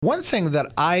One thing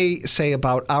that I say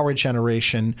about our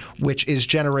generation, which is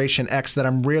Generation X, that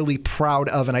I'm really proud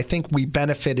of and I think we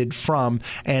benefited from,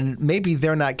 and maybe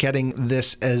they're not getting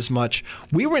this as much.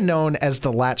 We were known as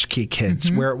the latchkey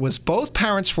kids, where it was both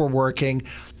parents were working,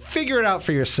 figure it out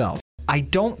for yourself. I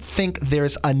don't think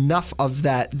there's enough of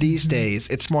that these days.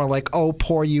 It's more like, oh,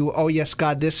 poor you. Oh, yes,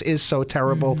 God, this is so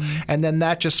terrible. And then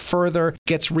that just further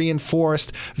gets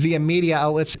reinforced via media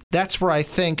outlets. That's where I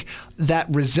think that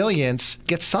resilience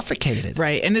gets suffocated.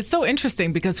 Right. And it's so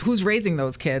interesting because who's raising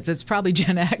those kids? It's probably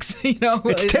Gen X.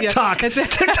 It's TikTok.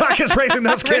 TikTok is raising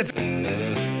those kids.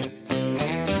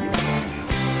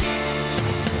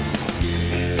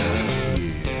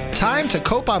 Time to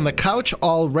cope on the couch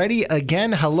already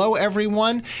again. Hello,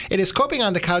 everyone. It is Coping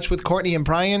on the Couch with Courtney and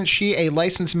Brian. She, a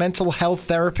licensed mental health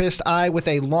therapist. I, with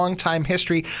a long time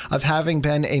history of having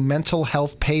been a mental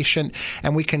health patient.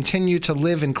 And we continue to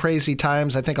live in crazy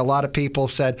times. I think a lot of people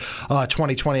said,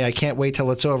 2020, I can't wait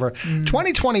till it's over.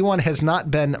 2021 has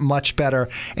not been much better.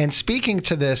 And speaking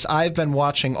to this, I've been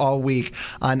watching all week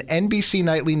on NBC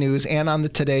Nightly News and on the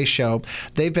Today Show.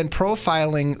 They've been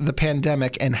profiling the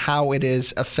pandemic and how it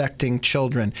is affecting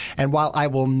children. And while I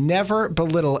will never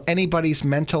belittle anybody's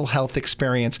mental health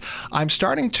experience, I'm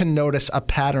starting to notice a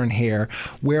pattern here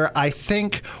where I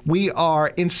think we are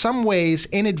in some ways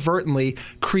inadvertently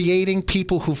creating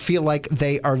people who feel like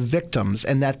they are victims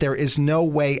and that there is no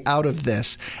way out of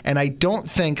this. And I don't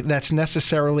think that's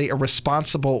necessarily a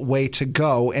responsible way to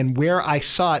go. And where I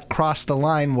saw it cross the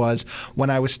line was when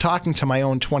I was talking to my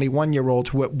own 21-year-old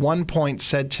who at one point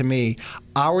said to me,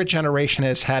 our generation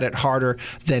has had it harder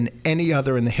than any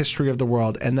other in the history of the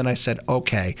world. And then I said,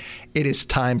 okay, it is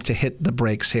time to hit the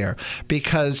brakes here,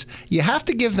 because you have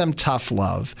to give them tough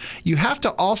love. You have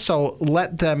to also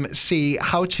let them see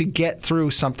how to get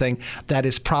through something that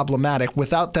is problematic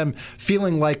without them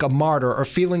feeling like a martyr or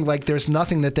feeling like there's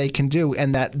nothing that they can do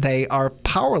and that they are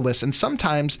powerless. And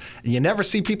sometimes you never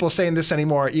see people saying this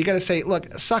anymore. You got to say,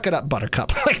 look, suck it up,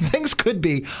 buttercup. Like, things could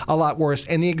be a lot worse.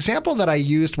 And the example that I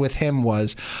used with him was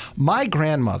my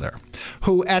grandmother,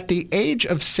 who at the age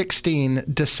of 16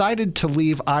 decided to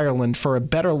leave Ireland for a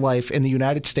better life in the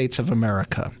United States of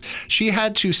America. She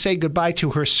had to say goodbye to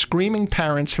her screaming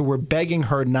parents who were begging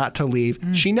her not to leave.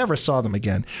 She never saw them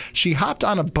again. She hopped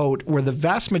on a boat where the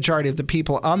vast majority of the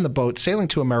people on the boat sailing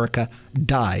to America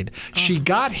died. She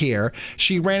got here.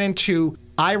 She ran into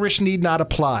Irish need not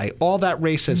apply, all that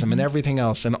racism and everything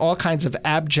else, and all kinds of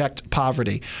abject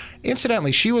poverty.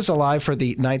 Incidentally, she was alive for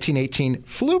the 1918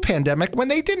 flu pandemic when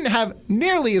they didn't have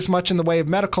nearly as much in the way of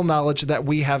medical knowledge that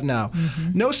we have now.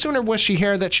 No sooner was she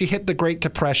here that she hit the Great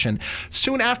Depression.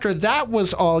 Soon after that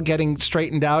was all getting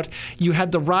straightened out, you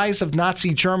had the rise of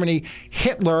Nazi Germany,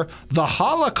 Hitler, the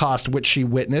Holocaust, which she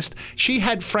witnessed. She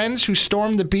had friends who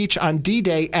stormed the beach on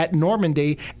D-Day at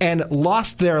Normandy and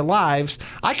lost their lives.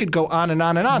 I could go on and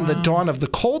on and on. Wow. The dawn of the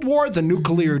Cold War, the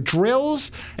nuclear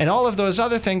drills, and all of those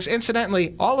other things.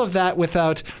 Incidentally, all of that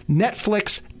without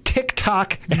Netflix,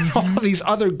 TikTok, and all these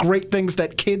other great things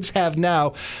that kids have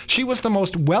now. She was the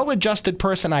most well-adjusted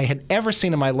person I had ever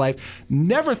seen in my life.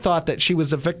 Never thought that she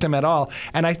was a victim at all.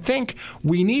 And I think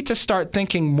we need to start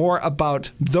thinking more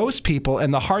about those people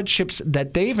and the hardships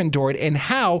that they've endured and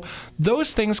how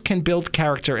those things can build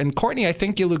character. And Courtney, I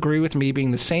think you'll agree with me,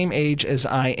 being the same age as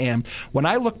I am. When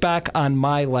I look back on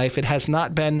my life, it has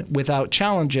not been without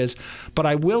challenges, but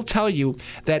I will tell you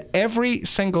that every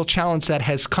single challenge that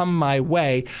has come my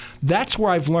way, that's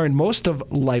where I've learned most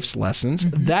of life's lessons.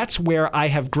 That's where I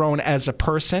have grown as a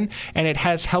person, and it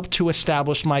has helped to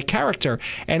establish my character.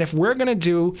 And if we're going to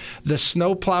do the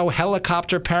snowplow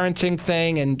helicopter parenting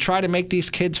thing and try to make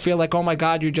these kids feel like, oh my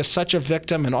God, you're just such a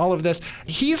victim and all of this,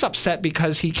 he's upset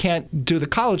because he can't do the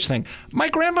college thing. My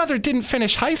grandmother didn't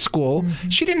finish high school.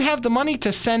 She didn't have the money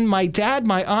to send my dad,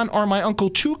 my aunt, or my uncle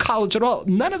to college at all.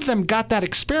 None of them got that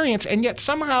experience, and yet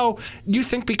somehow you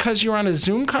think because you're on a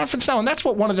Zoom conference now, and that's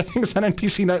what one of the things on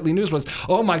NBC Nightly News was,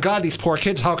 oh my God, these poor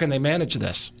kids, how can they manage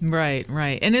this? Right.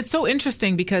 And it's so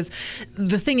interesting because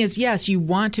the thing is, yes, you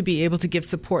want to be able to give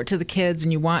support to the kids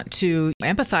and you want to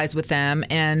empathize with them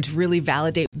and really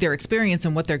validate their experience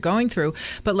and what they're going through.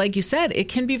 But like you said, it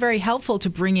can be very helpful to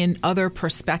bring in other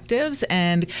perspectives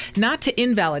and not to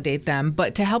invalidate them,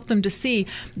 but to help them to see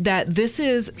that this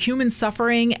is human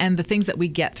suffering and the things that we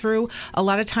get through. A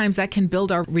lot of times that can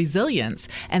build our resilience.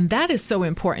 And that is so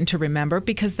important to remember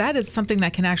because that is something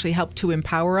that can actually help to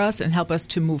empower us and help us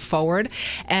to move forward.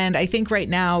 And I think right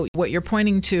now what you're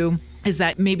pointing to is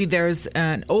that maybe there's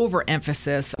an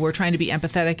overemphasis. We're trying to be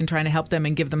empathetic and trying to help them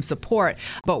and give them support,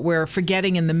 but we're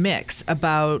forgetting in the mix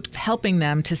about helping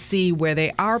them to see where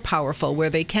they are powerful, where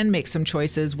they can make some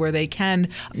choices, where they can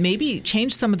maybe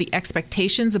change some of the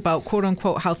expectations about quote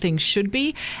unquote how things should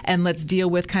be, and let's deal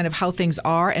with kind of how things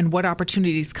are and what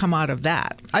opportunities come out of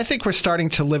that. I think we're starting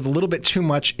to live a little bit too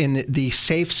much in the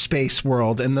safe space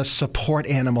world and the support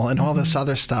animal and all this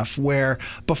other stuff, where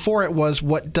before it was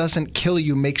what doesn't kill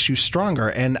you makes you stronger.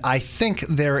 And I think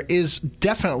there is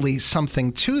definitely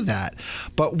something to that.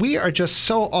 But we are just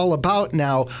so all about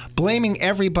now blaming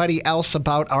everybody else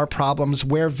about our problems.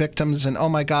 We're victims and, oh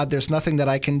my God, there's nothing that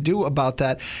I can do about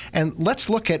that. And let's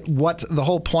look at what the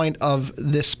whole point of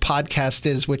this podcast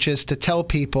is, which is to tell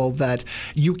people that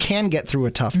you can get through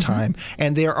a tough time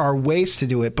and there are ways to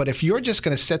do it. But if you're just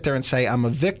going to sit there and say, I'm a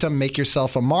victim, make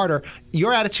yourself a martyr,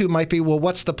 your attitude might be, well,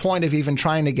 what's the point of even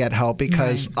trying to get help?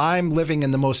 Because I'm living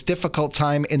in the most difficult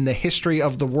time in the history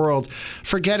of the world,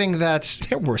 forgetting that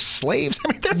there were slaves.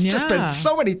 I mean, there's just been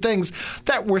so many things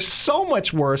that were so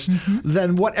much worse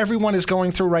than what everyone is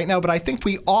going through right now. But I think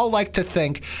we all like to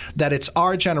think that it's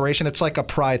our generation. It's like a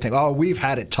pride thing. Oh, we've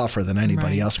had it tougher than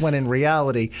anybody else. When in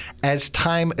reality, as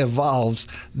time evolves,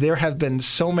 there have been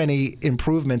so many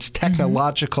improvements,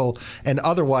 technological and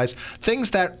otherwise,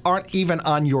 things that aren't even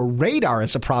on your radar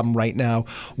as a problem right now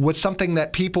was something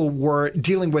that people were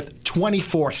dealing with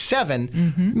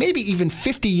 24/7, maybe even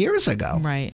 50 years ago.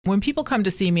 Right. When people come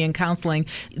to see me in counseling,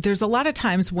 there's a lot of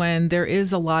times when there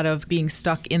is a lot of being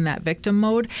stuck in that victim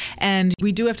mode. And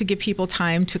we do have to give people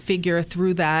time to figure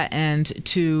through that and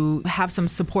to have some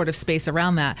supportive space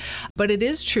around that. But it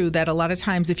is true that a lot of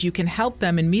times if you can help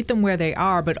them and meet them where they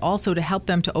are, but also to help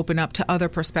them to open up to other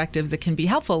perspectives, it can be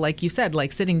helpful. Like you said,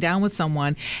 like sitting down with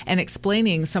someone and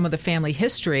explaining some of the family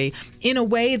history in a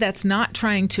way that's not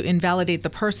trying to invalidate the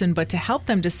person, but to help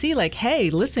them to see like, hey,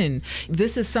 listen,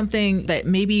 this is something that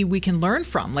maybe we can learn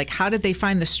from. Like, how did they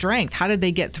find the strength? How did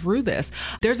they get through this?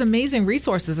 There's amazing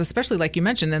resources, especially like you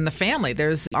mentioned in the family.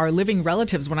 There's our living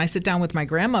relatives. When I sit down with my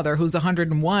grandmother, who's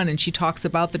 101, and she talks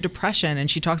about the Depression and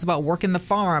she talks about working the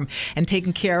farm and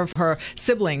taking care of her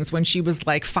siblings when she was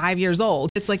like 5 years old.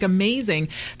 It's like amazing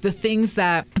the things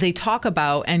that they talk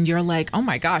about, and you're like, oh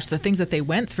my gosh, the things that they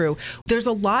went through. There's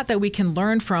a lot that we can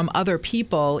learn from other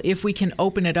people if we can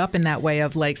open it up in that way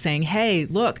of like saying, hey,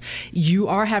 look, you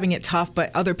are having it tough,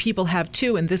 but other people have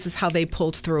too, and this is how they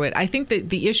pulled through it. I think that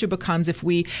the issue becomes if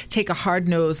we take a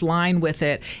hard-nosed line with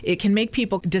it, it can make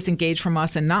people disengage from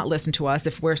us and not listen to us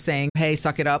if we're saying, hey,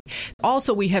 suck it up.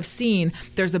 Also, we have seen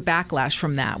there's a backlash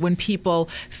from that. When people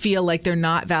feel like they're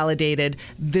not validated,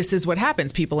 this is what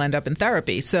happens. People end up in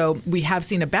therapy. So we have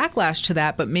seen a backlash to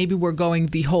that, but maybe we're going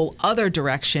the whole other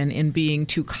direction in being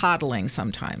too coddling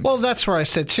sometimes. Well, that's where I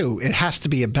said, too, it has to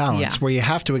be a balance where you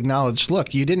have to acknowledge,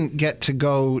 look, you didn't get to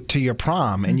go to your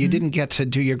prom and you didn't get to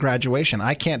do your graduation.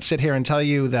 I can't sit here and tell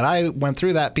you that I went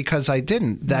through that because I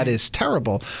didn't. That is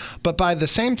terrible. But by the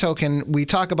same token, we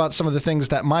talk about some of the things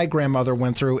that my grandmother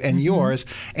went through and yours.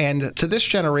 And to this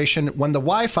generation, when the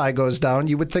Wi-Fi goes down,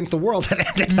 you would think the world had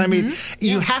ended. I mean,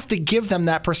 you have to give them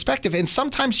that perspective. And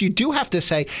sometimes you do have to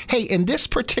say, hey, in this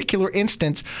particular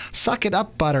instance, suck it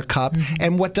up, Buttercup.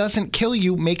 And what doesn't kill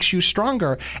you makes you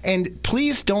stronger. And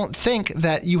please don't think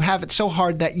that you have it so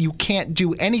hard that you can't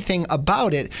do anything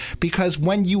about it, because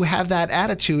when you have that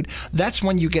attitude, that's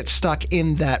when you get stuck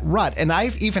in that rut. And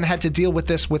I've even had to deal with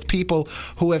this with people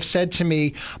who have said to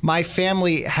me, my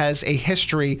family has a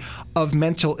history of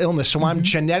mental illness, so I'm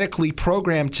genetically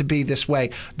programmed to be this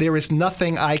way. There is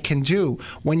nothing I can do.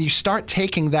 When you start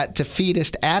taking that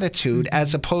defeatist attitude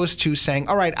as opposed to saying,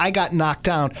 all right, I got knocked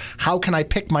down, how can I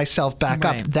pick myself back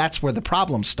up? That's where the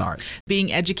problems start.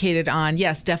 Being educated on,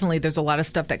 yes, definitely there's a lot of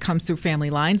stuff that comes through family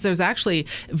lines. There's actually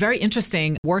very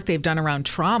interesting work they've done around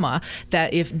trauma,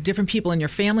 that if different people in your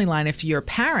family line, if your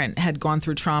parent had gone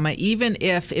through trauma, even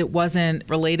if it wasn't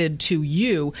related to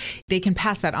you, they can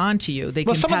pass that on to you. They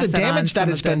can some of the damage that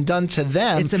has been done to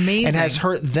them it's amazing. And has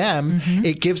hurt them,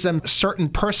 it gives them certain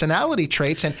personality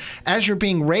traits. And as you're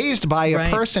being raised by a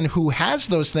person who has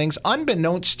those things,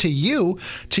 unbeknownst to you,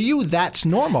 that's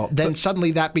normal. Then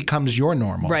suddenly that becomes your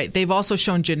normal. Right. They've also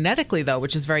shown genetically, though,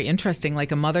 which is very interesting,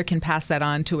 like a mother can pass that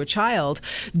on to a child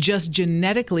just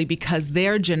genetically because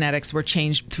their genetics were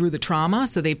changed through the trauma.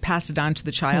 So they passed it on to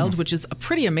the child, which is a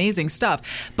pretty amazing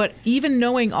stuff. But even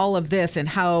knowing all of this and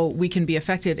how we can be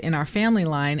affected in our family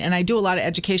line, and I do a lot of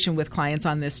education with clients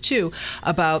on this too,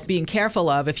 about being careful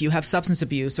of if you have substance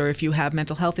abuse or if you have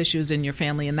mental health issues in your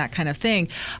family and that kind of thing,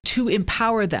 to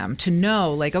empower them to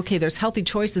know, like, okay, there's healthy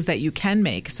choices that you can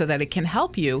make so that it can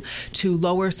help you to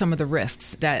lower some of the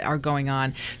risks that are going on.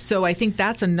 on. So I think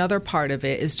that's another part of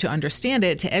it, is to understand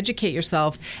it, to educate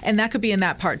yourself. And that could be in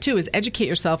that part too, is educate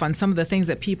yourself on some of the things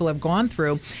that people have gone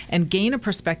through and gain a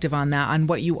perspective on that, on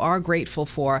what you are grateful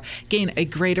for, gain a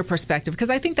greater perspective. Because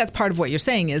I think that's part of what you're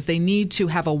saying, is they need to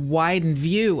have a widened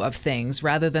view of things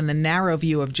rather than the narrow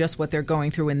view of just what they're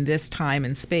going through in this time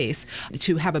and space,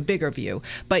 to have a bigger view.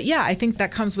 But yeah, I think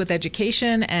that comes with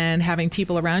education and having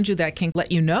people around you that can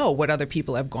let you know what other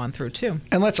people have gone through too.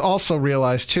 And let's also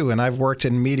realize too, and I've worked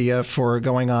in media for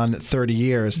going on 30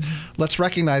 years, let's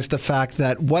recognize the fact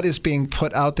that what is being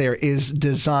put out there is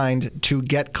designed to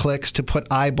get clicks, to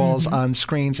put eyeballs on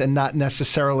screens, and not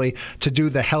necessarily to do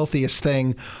the healthiest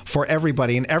thing for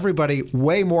everybody. And everybody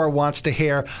way more wants to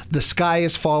hear, the sky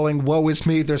is falling, woe is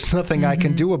me, there's nothing I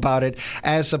can do about it,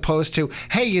 as opposed to,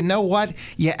 hey, you know what?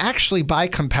 You actually, by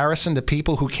comparison to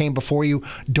people who came before you,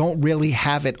 don't really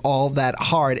have it all that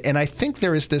hard. And I think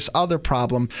there is this other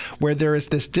problem where there is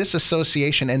this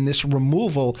disassociation and this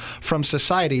removal from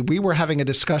society. We were having a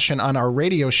discussion on our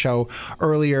radio show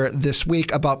earlier this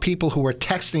week about people who were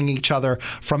texting each other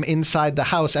from inside the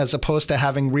house as opposed to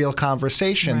having real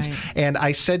conversations. Right. And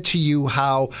I said to you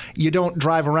how you don't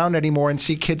drive around anymore and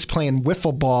see kids playing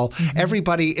wiffle ball.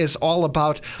 Everybody is all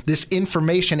about this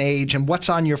information age and what's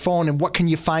on your phone and what can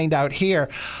you find out here.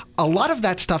 A lot of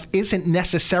that stuff isn't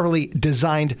necessarily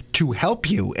designed to help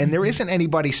you. And there isn't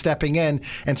anybody stepping in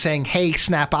and saying, hey,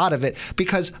 snap out of it,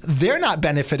 because they're not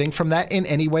benefiting from that in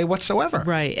any way whatsoever.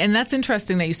 Right. And that's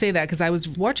interesting that you say that, because I was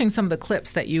watching some of the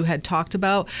clips that you had talked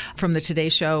about from the Today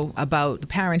Show about the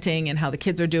parenting and how the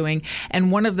kids are doing.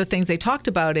 And one of the things they talked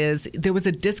about is there was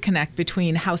a disconnect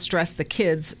between how stressed the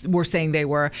kids were saying they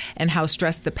were and how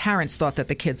stressed the parents thought that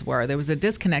the kids were. There was a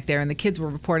disconnect there, and the kids were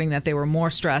reporting that they were more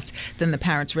stressed than the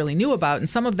parents really knew about. And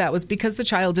some of that was because the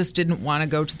child just didn't want to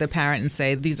go to the parent and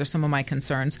say, these are some of my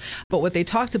concerns. But what they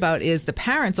talked about is the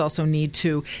parents also need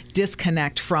to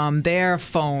disconnect from their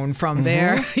phone, from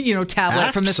their,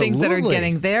 tablet, from the things that are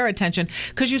getting their attention.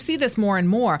 Because you see this more and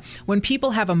more. When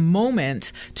people have a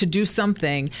moment to do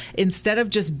something, instead of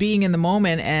just being in the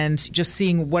moment and just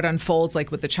seeing what unfolds,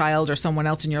 like with the child or someone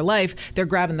else in your life, they're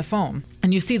grabbing the phone.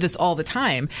 And you see this all the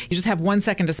time. You just have 1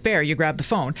 second to spare, you grab the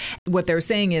phone. What they're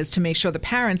saying is to make sure the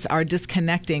parents are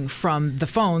disconnecting from the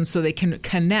phone so they can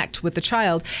connect with the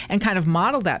child and kind of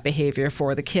model that behavior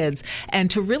for the kids, and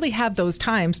to really have those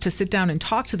times to sit down and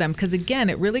talk to them. Because again,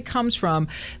 it really comes from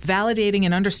validating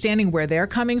and understanding where they're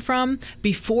coming from.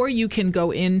 Before you can go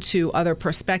into other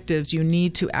perspectives, you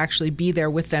need to actually be there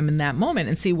with them in that moment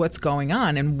and see what's going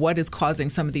on and what is causing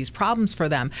some of these problems for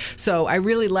them. So I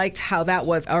really liked how that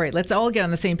was, all right, let's all get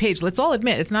on the same page. Let's all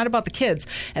admit it's not about the kids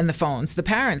and the phones. The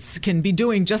parents can be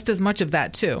doing just as much of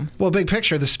that too. Well, big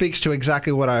picture, this speaks to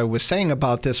exactly what I was saying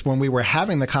about this when we were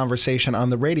having the conversation on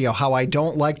the radio, how I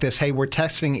don't like this, hey, we're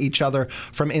texting each other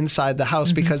from inside the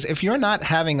house, because if you're not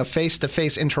having a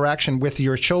face-to-face interaction with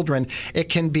your children, it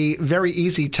can be very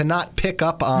easy to not pick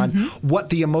up on what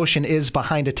the emotion is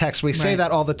behind a text. We say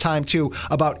that all the time too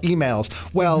about emails.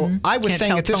 Well, I was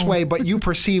saying it this way, but you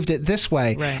perceived it this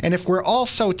way. And if we're all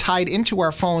so tied into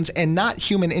our phones and not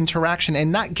human interaction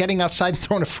and not getting outside and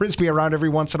throwing a Frisbee around every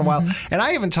once in a while, and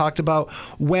I even talked about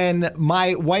when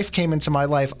my wife came into my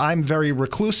life, I'm very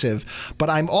reclusive, but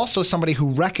I'm also somebody who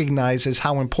recognizes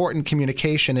how important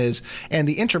communication is and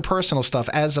the interpersonal stuff,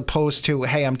 as opposed to,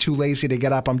 hey, I'm too lazy to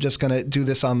get up, I'm just going to do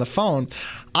this on the phone.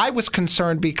 I was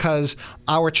concerned because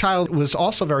our child was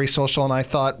also very social, and I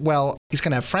thought, well, he's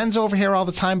going to have friends over here all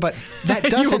the time, but that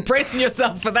doesn't... You were bracing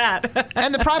yourself for that.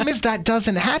 And the problem is that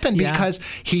doesn't happen because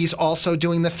he's also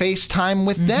doing the FaceTime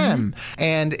with them.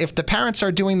 And if the parents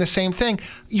are doing the same thing,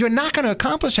 you're not going to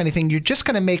accomplish anything. You're just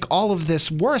going to make all of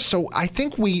this worse. So I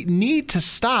think we need to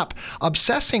stop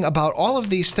obsessing about all of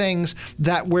these things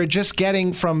that we're just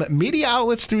getting from media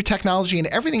outlets through technology and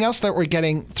everything else that we're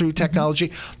getting through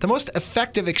technology. The most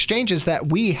effective exchanges that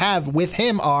we have with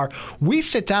him are we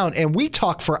sit down and we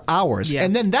talk for hours.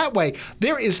 And then that way,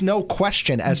 there is no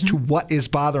question as to what is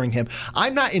bothering him.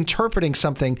 I'm not interpreting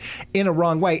something in a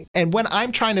wrong way. And when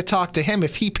I'm trying to talk to him,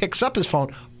 if he picks up his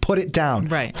phone, put it down.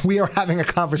 We are having a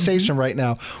conversation right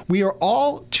now. We are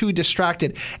all too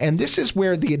distracted. And this is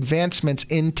where the advancements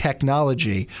in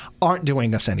technology aren't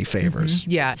doing us any favors.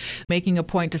 Making a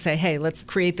point to say, hey, let's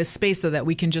create this space so that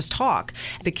we can just talk.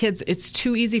 The kids, it's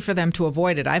too easy for them to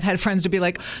avoid it. I've had friends to be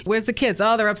like, where's the kids?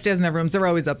 Oh, they're upstairs in their rooms. They're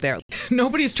always up there.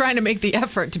 Nobody's trying to make the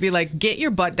effort to be like, get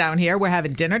your butt down here. We're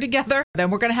having dinner together. Then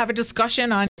we're going to have a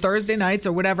discussion on Thursday nights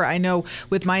or whatever. I know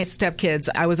with my stepkids,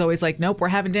 I was always like, nope, we're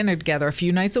having dinner together a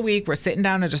few nights a week. We're sitting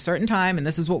down at a certain time, and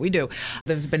this is what we do.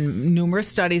 There's been numerous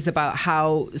studies about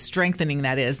how strengthening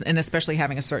that is, and especially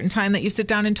having a certain time that you sit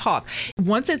down and talk.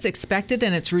 Once it's expected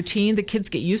and it's routine, the kids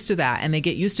get used to that, and they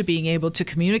get used to being able to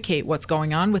communicate what's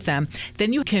going on with them.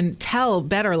 Then you can tell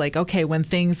better, like, okay, when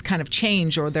things kind of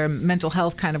change or their mental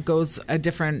health kind of goes a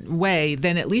different way,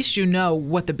 then at least you know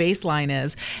what the baseline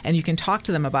is, and you can talk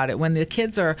to them about it. When the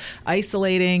kids are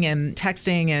isolating and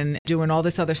texting and doing all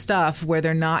this other stuff where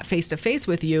they're not face-to-face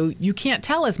with you, you can't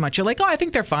tell as much. You're like, oh, I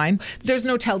think they're fine. There's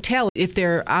no telltale. If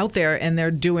they're out there and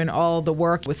they're doing all the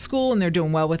work with school and they're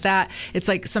doing well with that, it's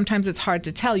like sometimes it's hard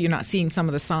to tell. You're not seeing some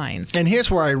of the signs. And here's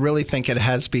where I really think it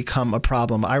has become a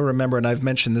problem. I remember, and I've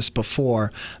mentioned this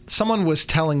before, someone was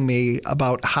telling me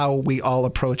about how we all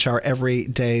approach our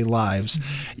everyday lives.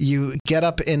 Mm-hmm. You get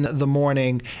up in the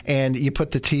morning and you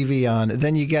put the TV on.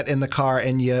 Then you get in the car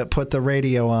and you put the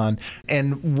radio on.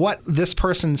 And what this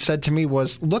person said to me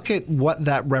was, look at what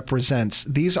that represents.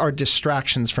 These are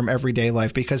distractions from everyday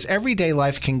life, because everyday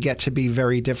life can get to be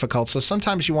very difficult. So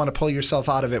sometimes you want to pull yourself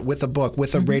out of it with a book,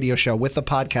 with a radio show, with a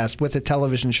podcast, with a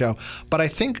television show. But I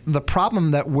think the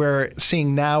problem that we're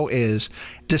seeing now is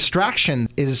distraction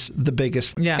is the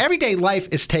biggest. Yeah. Everyday life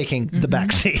is taking the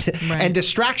backseat. Right. And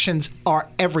distractions are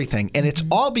everything. And it's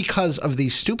all because of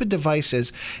these stupid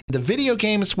devices, the video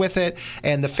games with it,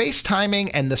 and the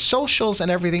FaceTiming and the socials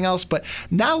and everything else. But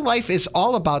now life is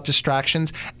all about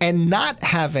distractions and not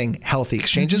having healthy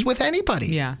exchanges with anybody.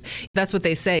 Yeah. That's what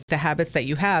they say. The habits that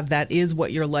you have, that is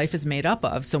what your life is made up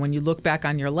of. So when you look back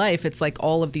on your life, it's like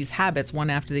all of these habits, one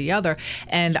after the other.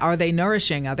 And are they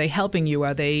nourishing? Are they helping you?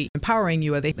 Are they empowering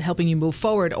you? Are they helping you move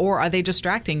forward? Or are they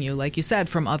distracting you, like you said,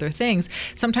 from other things?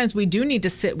 Sometimes we do need to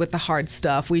sit with the hard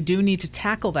stuff. We do need to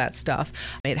tackle that stuff.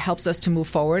 It helps us to move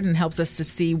forward and helps us to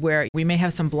see where we may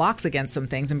have some blocks against some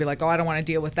things and be like, oh, I don't want to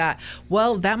deal with that.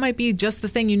 Well, that might be just the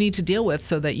thing you need to deal with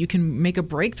so that you can make a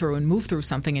breakthrough and move through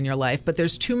something in your life. But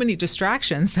there's too many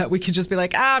distractions that we can just be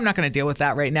like, I'm not going to deal with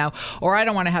that right now. Or I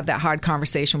don't want to have that hard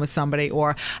conversation with somebody.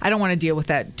 Or I don't want to deal with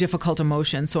that difficult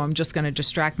emotion. So I'm just going to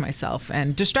distract myself.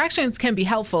 And distractions can be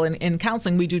helpful. In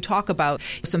counseling, we do talk about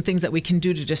some things that we can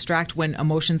do to distract when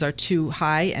emotions are too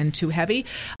high and too heavy.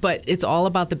 But it's all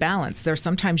about the balance. There's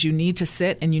sometimes you need to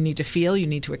sit and you need to feel, you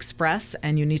need to express,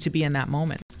 and you need to be in that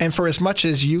moment. And for as much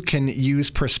as you can use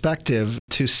perspective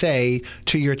to say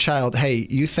to your child, hey,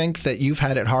 you think that you've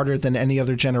had it harder than any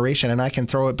other generation, and I can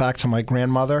throw it back to my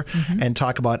grandmother and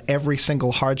talk about every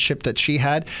single hardship that she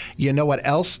had. You know what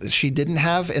else she didn't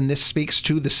have? And this speaks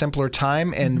to the simpler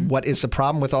time and what is the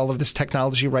problem with all of this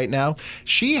technology right now.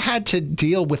 She had to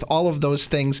deal with all of those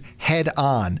things head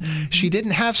on. She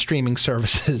didn't have streaming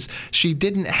services. She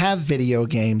didn't have video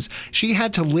games. She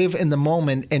had to live in the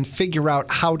moment and figure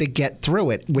out how to get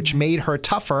through it, which made her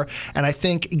tougher, and I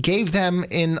think gave them,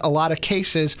 in a lot of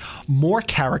cases, more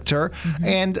character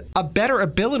and a better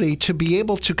ability to be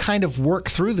able to kind of work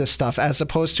through this stuff, as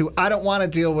opposed to, I don't want to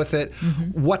deal with it.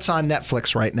 What's on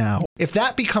Netflix right now? If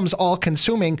that becomes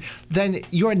all-consuming, then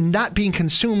you're not being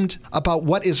consumed about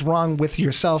what is wrong with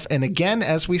yourself. And again,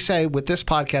 as we say with this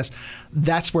podcast,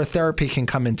 that's where therapy can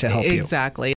come in to help you.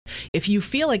 Exactly. If you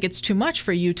feel like it's too much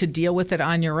for you to deal with it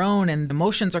on your own and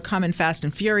emotions are coming fast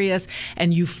and furious,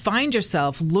 and you find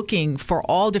yourself looking for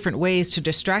all different ways to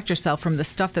distract yourself from the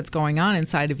stuff that's going on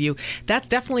inside of you, that's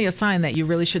definitely a sign that you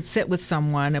really should sit with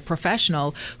someone, a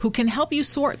professional, who can help you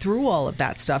sort through all of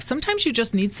that stuff. Sometimes you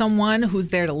just need someone who's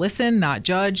there to listen, not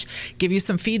judge, give you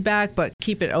some feedback, but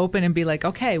keep it open and be like,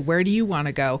 okay, where do you want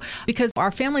to go? Because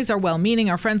our families are well-meaning,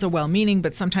 our friends are well-meaning,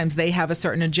 but sometimes they have a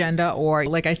certain agenda, or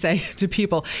like I say to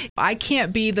people, I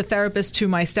can't be the therapist to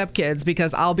my stepkids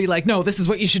because I'll be like, no, this is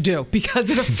what you should do, because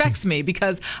it affects me,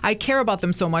 because I care about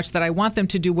them so much that I want them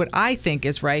to do what I think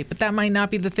is right, but that might not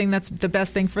be the thing that's the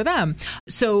best thing for them.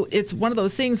 So it's one of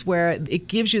those things where it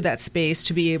gives you that space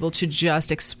to be able to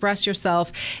just express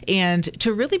yourself and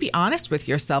to really be honest with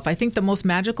yourself. I think the most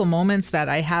magical moments that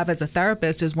I have as a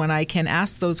therapist is when I can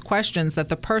ask those questions that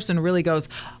the person really goes,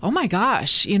 oh my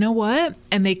gosh, you know what?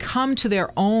 And they come to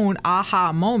their own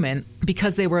aha moment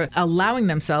because they were allowing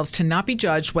themselves to not be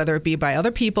judged, whether it be by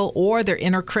other people or their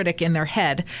inner critic in their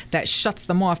head that shuts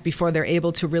them off before they're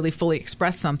able to really fully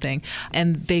express something.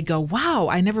 And they go, wow,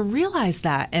 I never realized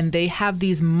that. And they have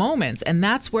these moments. And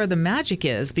that's where the magic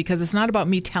is, because it's not about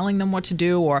me telling them what to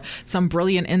do or some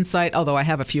brilliant insight, although I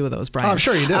have a few of those, Brian. Oh, I'm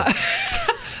sure you do.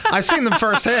 I've seen them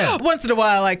firsthand. Once in a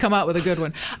while, I come out with a good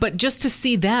one. But just to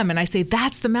see them, and I say,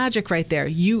 that's the magic right there.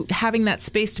 You having that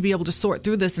space to be able to sort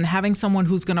through this and having someone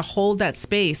who's going to hold that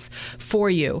space for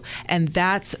you. And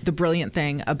that's the brilliant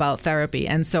thing about therapy.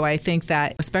 And so I think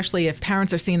that, especially if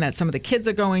parents are seeing that some of the kids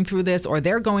are going through this, or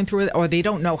they're going through it, or they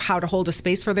don't know how to hold a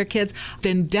space for their kids,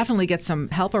 then definitely get some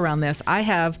help around this. I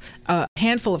have a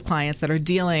handful of clients that are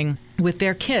dealing with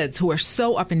their kids who are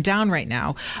so up and down right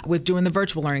now with doing the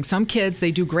virtual learning. Some kids,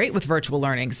 they do great with virtual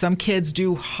learning. Some kids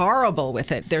do horrible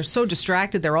with it. They're so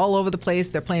distracted. They're all over the place.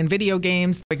 They're playing video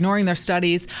games, ignoring their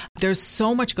studies. There's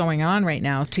so much going on right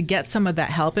now to get some of that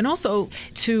help, and also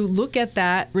to look at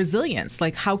that resilience.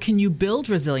 Like, how can you build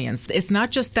resilience? It's not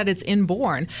just that it's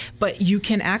inborn, but you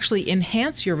can actually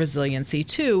enhance your resiliency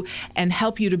too and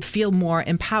help you to feel more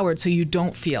empowered so you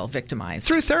don't feel victimized.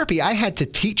 Through therapy, I had to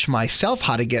teach myself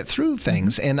how to get through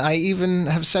things. And I even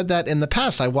have said that in the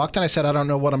past. I walked in, I said, I don't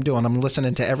know what I'm doing. I'm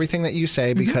listening to everything that you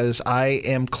say because I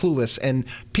am clueless. And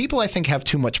people, I think, have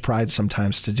too much pride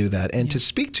sometimes to do that. And to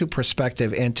speak to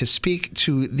perspective and to speak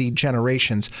to the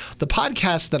generations, the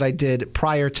podcast that I did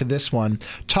prior to this one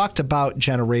talked about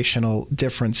generational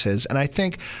differences. And I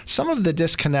think some of the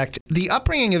disconnect, the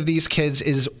upbringing of these kids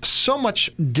is so much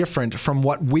different from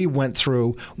what we went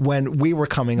through when we were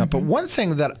coming up. But one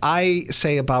thing that I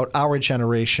say about our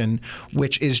generation,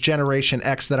 which is Generation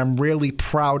X, that I'm really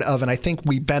proud of, and I think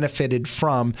we benefited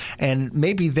from, and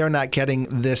maybe they're not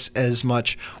getting this as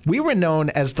much. We were known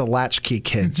as the latchkey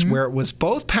kids, where it was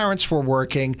both parents were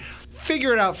working.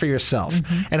 Figure it out for yourself.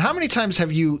 And how many times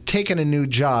have you taken a new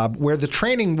job where the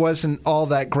training wasn't all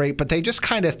that great, but they just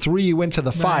kind of threw you into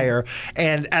the fire,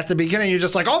 and at the beginning you're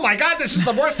just like, oh my God, this is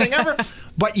the worst thing ever.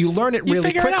 But you learn it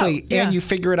really quickly and you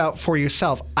figure it out for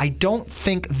yourself. I don't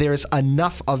think there's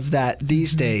enough of that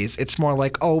these days. It's more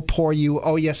like, oh, poor you.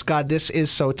 Oh, yes, God, this is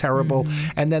so terrible.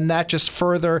 And then that just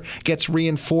further gets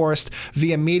reinforced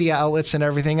via media outlets and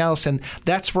everything else. And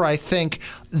that's where I think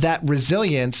that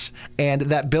resilience and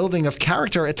that building of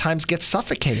character at times gets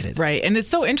suffocated. Right. And it's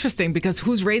so interesting because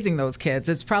who's raising those kids?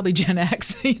 It's probably Gen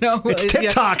X. It's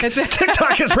TikTok.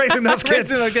 TikTok is raising those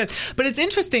kids. But it's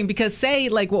interesting because, say,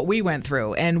 like what we went through,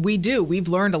 and we've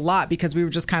learned a lot because we were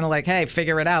just kind of like, hey,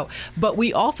 figure it out. But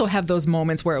we also have those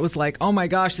moments where it was like, oh my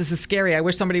gosh, this is scary. I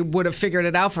wish somebody would have figured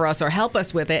it out for us or help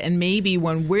us with it. And maybe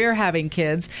when we're having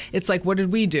kids, it's like, what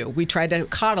did we do? We tried to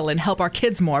coddle and help our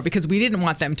kids more because we didn't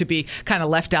want them to be kind of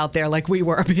left out there like we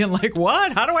were, being like,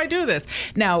 what? How do I do this?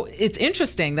 Now, it's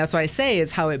interesting. That's what I say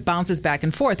is how it bounces back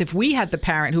and forth. If we had the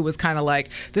parent who was kind of like,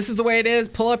 this is the way it is,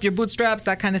 pull up your bootstraps,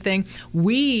 that kind of thing,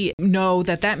 we know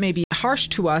that may be harsh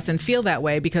to us and feel that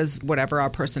way because whatever our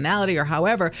personality or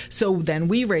however. So then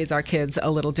we raise our kids a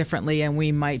little differently and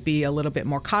we might be a little bit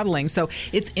more coddling. So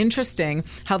it's interesting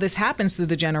how this happens through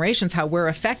the generations, how we're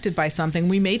affected by something.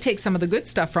 We may take some of the good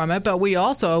stuff from it, but we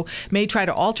also may try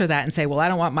to alter that and say, well, I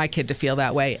don't want my kid to feel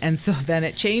that way. And so then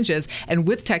it changes. And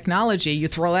with technology, you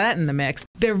throw that in the mix.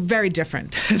 They're very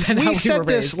different than how we were raised. We said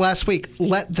this last week,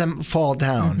 let them fall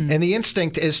down. And the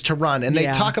instinct is to run. And they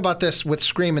talk about this with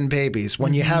screaming babies.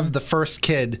 When you have the first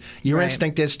kid, your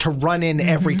instinct is to run in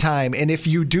every time. And if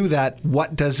you do that,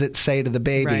 what does it say to the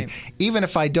baby? Even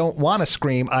if I don't want to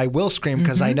scream, I will scream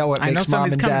because I know it makes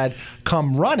mom and dad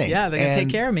come running. Yeah, they're going to take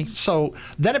care of me. So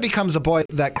then it becomes a boy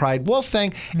that cried wolf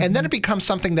thing. And then it becomes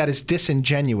something that is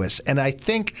disingenuous. And I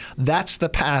think that's the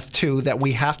path, too, that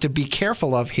we have to be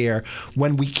careful of here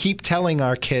when we keep telling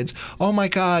our kids, oh, my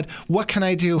God, what can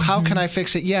I do? How can I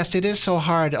fix it? Yes, it is so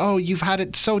hard. Oh, you've had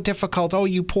it so difficult. Oh,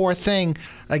 you poor thing.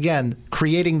 Again,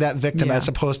 creating that victim as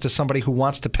opposed to somebody who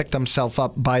wants to pick themselves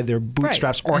up by their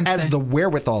bootstraps or has the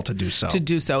wherewithal to do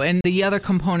so. And the other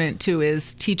component, too,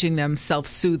 is teaching them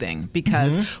self-soothing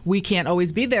because we can't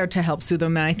always be there to help soothe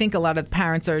them. And I think a lot of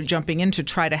parents are jumping in to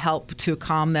try to help to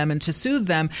calm them and to soothe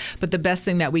them. But the best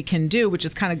thing that we can do, which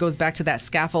is kind of goes back to that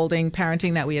scaffolding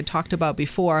parenting that we had talked about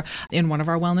before in one of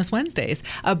our Wellness Wednesdays,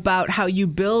 about how you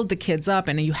build the kids up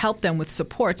and you help them with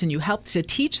supports and you help to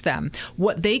teach them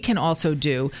what they can also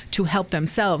do to help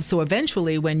themselves. So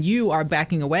eventually, when you are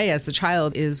backing away as the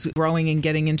child is growing and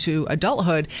getting into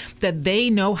adulthood, that they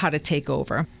know how to take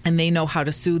over and they know how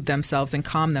to soothe themselves and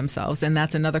calm themselves. And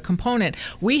that's another component.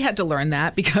 We had to learn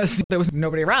that because there was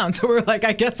nobody around. So we were like,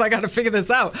 I guess I got to figure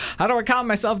this out. How do I calm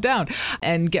myself down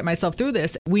and get myself through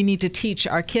this? We need to teach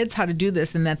our kids how to do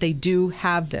this and that they do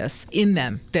have this in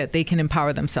them, that they can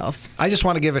empower themselves. I just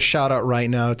want to give a shout out right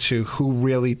now to who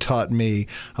really taught me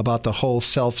about the whole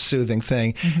self-soothing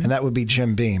thing, and that would be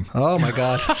Jim Beam. Oh, my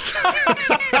God.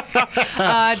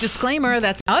 Disclaimer,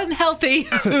 that's unhealthy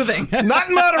soothing. Not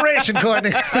in moderation,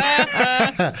 Courtney.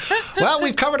 Well,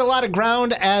 we've covered a lot of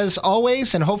ground as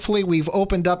always, and hopefully we've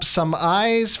opened up some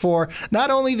eyes for not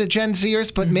only the Gen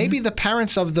Zers, but maybe the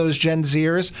parents of those Gen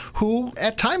Zers who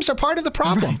at times are part of the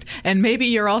problem. Right. And maybe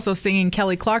you're also singing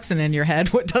Kelly Clarkson in your head.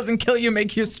 What doesn't kill you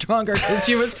make you stronger, because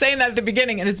she was saying that at the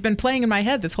beginning, and it's been playing in my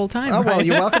head this whole time. Oh, well,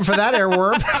 you're welcome for that,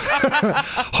 Airworm.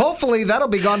 Hopefully that'll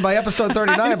be gone by episode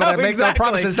 39, but I make no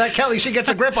promises. That Kelly, she gets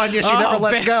a grip on you. She never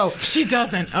lets go. She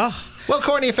doesn't. Oh. Well,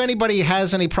 Courtney, if anybody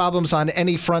has any problems on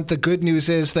any front, the good news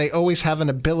is they always have an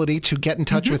ability to get in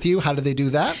touch with you. How do they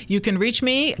do that? You can reach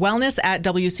me,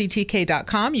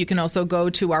 wellness@wctk.com. You can also go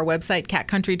to our website,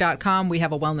 catcountry.com. We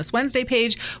have a Wellness Wednesday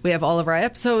page. We have all of our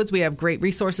episodes. We have great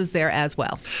resources there as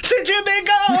well. Since you've been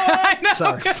gone!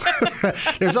 Sorry.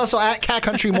 There's also at Cat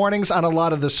Country Mornings on a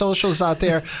lot of the socials out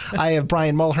there. I have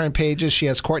Brian Mulhern pages. She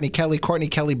has Courtney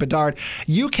Kelly Bedard.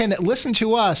 You can listen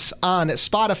to us on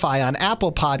Spotify, on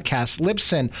Apple Podcasts,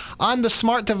 Libsyn, on the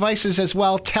smart devices as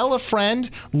well. Tell a friend,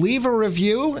 leave a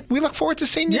review. We look forward to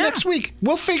seeing you next week.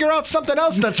 We'll figure out something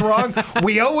else that's wrong.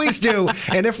 We always do.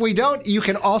 And if we don't, you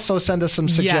can also send us some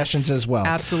suggestions as well.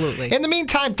 Absolutely. In the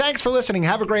meantime, thanks for listening.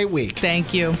 Have a great week.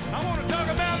 Thank you. I want to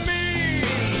talk about